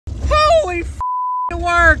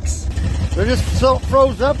works. They're just so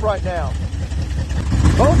froze up right now.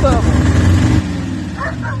 Both of them.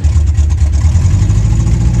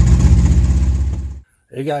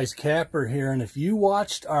 Hey guys, Capper here, and if you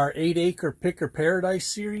watched our 8-acre Picker Paradise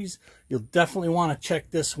series, you'll definitely want to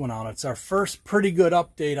check this one out. It's our first pretty good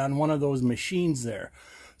update on one of those machines there.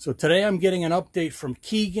 So today I'm getting an update from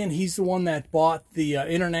Keegan. He's the one that bought the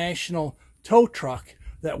international tow truck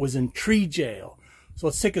that was in tree jail. So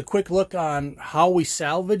let's take a quick look on how we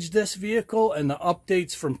salvaged this vehicle and the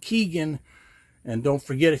updates from Keegan. And don't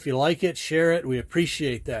forget, if you like it, share it. We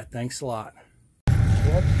appreciate that. Thanks a lot.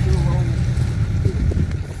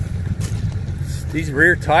 These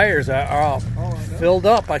rear tires are all filled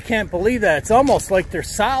up. I can't believe that. It's almost like they're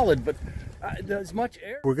solid, but there's much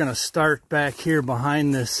air. We're going to start back here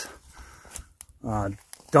behind this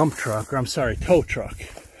dump truck, or I'm sorry, tow truck.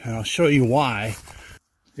 And I'll show you why.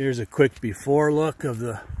 Here's a quick before look of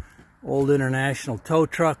the old international tow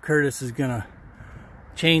truck. Curtis is going to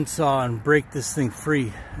chainsaw and break this thing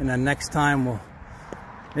free. And then next time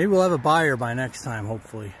maybe we'll have a buyer by next time,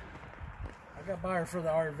 hopefully. I got a buyer for the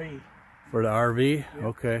RV. For the RV? Yep.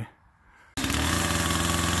 Okay.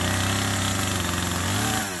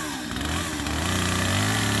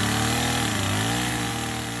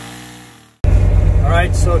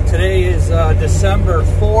 Alright, so today is December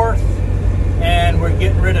 4th, and we're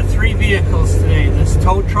getting rid of 3 vehicles today. This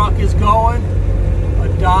tow truck is going,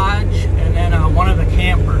 a Dodge, and then one of the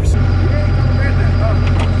campers.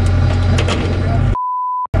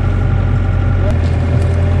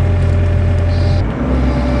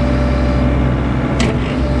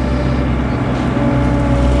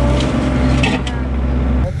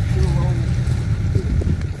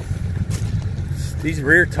 These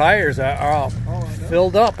rear tires are all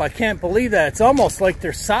filled up. I can't believe that. It's almost like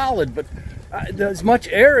they're solid, but as much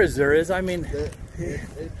air as there is, I mean,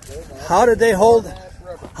 how did they hold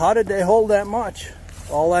that much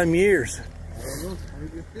all them years?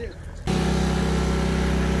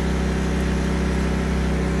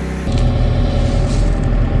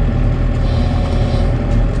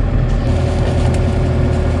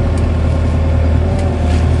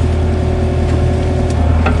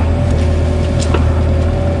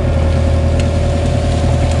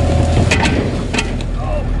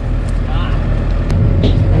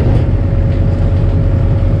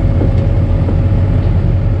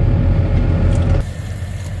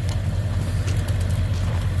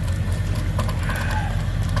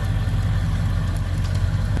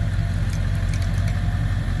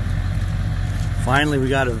 Finally, we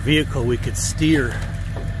got a vehicle we could steer.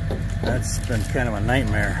 That's been kind of a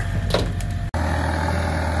nightmare.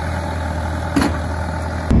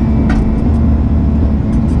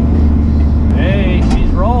 Hey, she's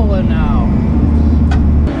rolling now.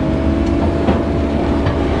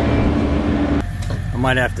 I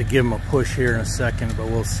might have to give him a push here in a second, but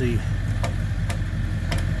we'll see.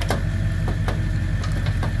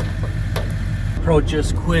 Pro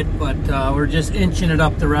just quit, but we're just inching it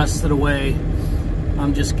up the rest of the way.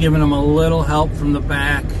 I'm just giving them a little help from the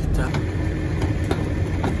back.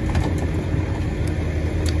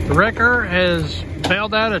 The wrecker has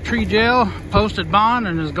bailed out of tree jail, posted bond,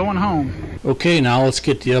 and is going home. Okay, now let's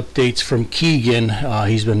get the updates from Keegan.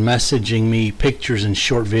 He's been messaging me pictures and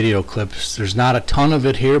short video clips. There's not a ton of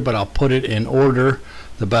it here, but I'll put it in order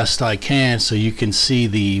the best I can so you can see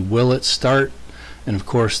the will it start and of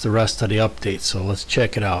course the rest of the updates. So let's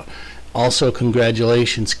check it out. Also,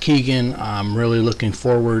 congratulations, Keegan. I'm really looking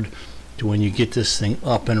forward to when you get this thing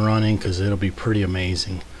up and running, because it'll be pretty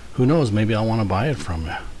amazing. Who knows, maybe I'll want to buy it from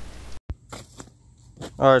you.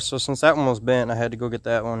 Alright, so since that one was bent, I had to go get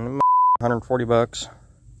that one. 140 bucks.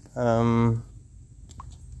 Let's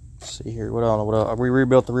see here, what else? We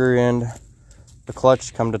rebuilt the rear end. The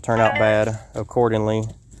clutch come to turn out bad accordingly.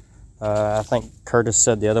 I think Curtis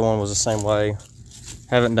said the other one was the same way.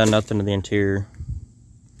 Haven't done nothing to the interior.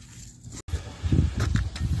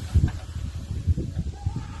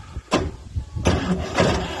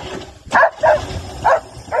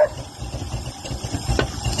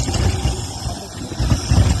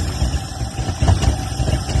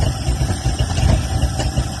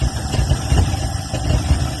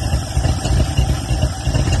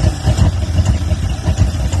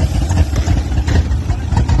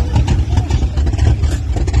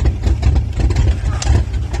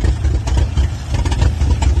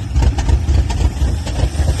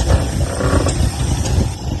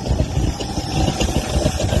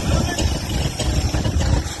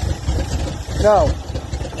 No.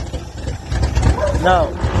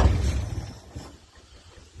 No.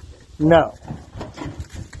 No.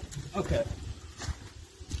 Okay.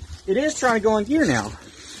 It is trying to go in gear now.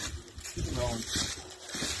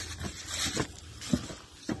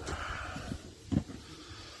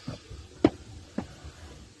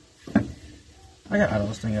 I got idle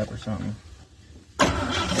this thing up or something.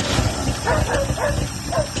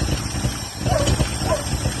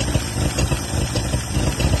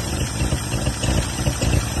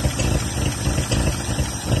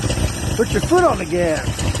 Put your foot on the gas.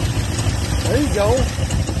 There you go.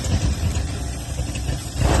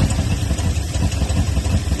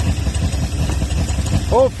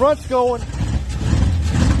 Oh, front's going.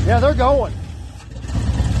 Yeah, they're going.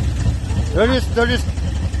 They're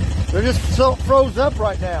just so froze up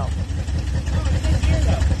right now.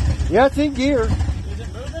 Yeah, it's in gear. Is it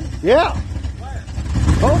moving? Yeah. Where?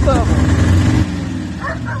 Both of them.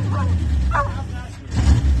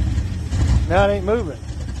 Now it ain't moving.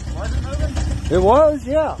 Was it moving? It was,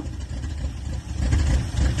 yeah.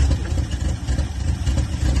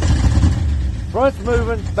 Front's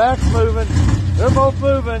moving, back's moving. They're both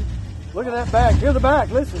moving. Look at that back. Hear the back,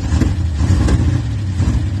 listen.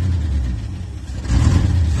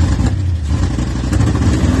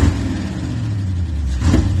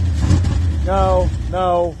 No,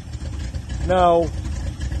 no, no.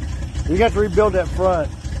 You got to rebuild that front.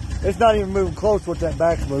 It's not even moving close what that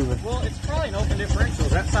back's moving. Well, it's probably an open differential.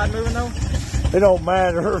 Is that side moving though? It don't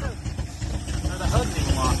matter. Or the hub's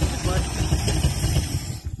even locked.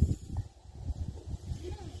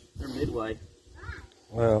 They're midway.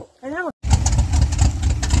 Well,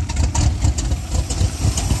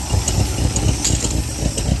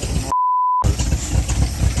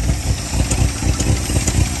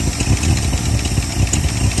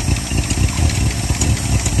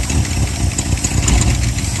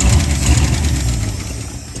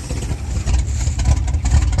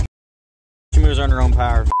 She moves on her own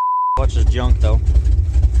power. Watch this junk though.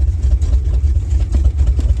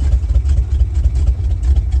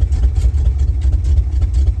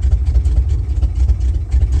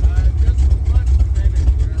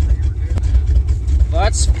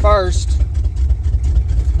 That's first.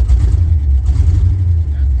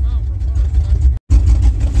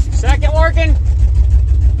 Second working.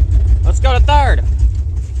 Let's go to third.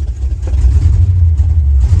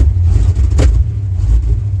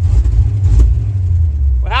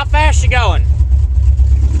 Well, how fast you going?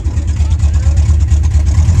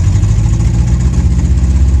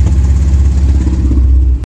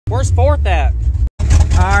 Where's fourth at?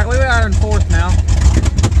 Alright, we are in fourth now.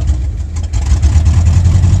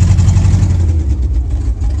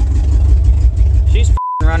 She's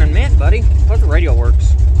running mint, buddy. Hope the radio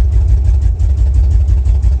works.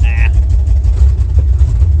 Nah.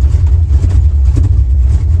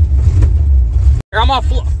 Here, I'm off.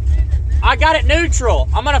 I got it neutral.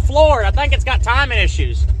 I'm gonna floor it. I think it's got timing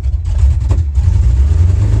issues.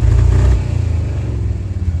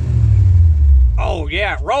 Oh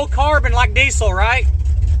yeah, roll carbon like diesel, right?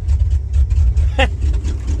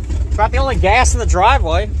 About the only gas in the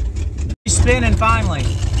driveway. He's spinning finally.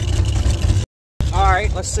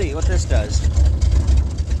 Alright, let's see what this does.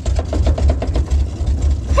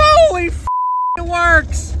 Holy f***, it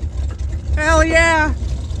works! Hell yeah!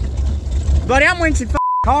 Buddy, I'm winching f***ing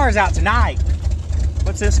cars out tonight.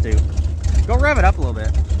 What's this do? Go rev it up a little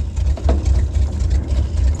bit.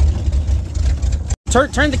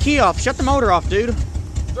 Turn the key off. Shut the motor off, dude.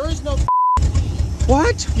 there is no.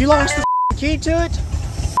 What? You lost the key to it?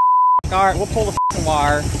 Alright, we'll pull the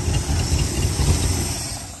wire.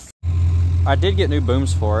 I did get new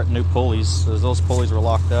booms for it, new pulleys. Those pulleys were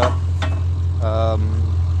locked up. I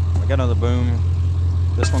got another boom.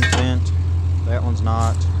 This one's bent. That one's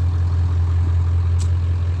not.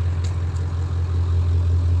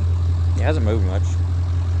 It hasn't moved much.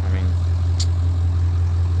 I mean,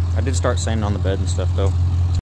 I did start sanding on the bed and stuff though.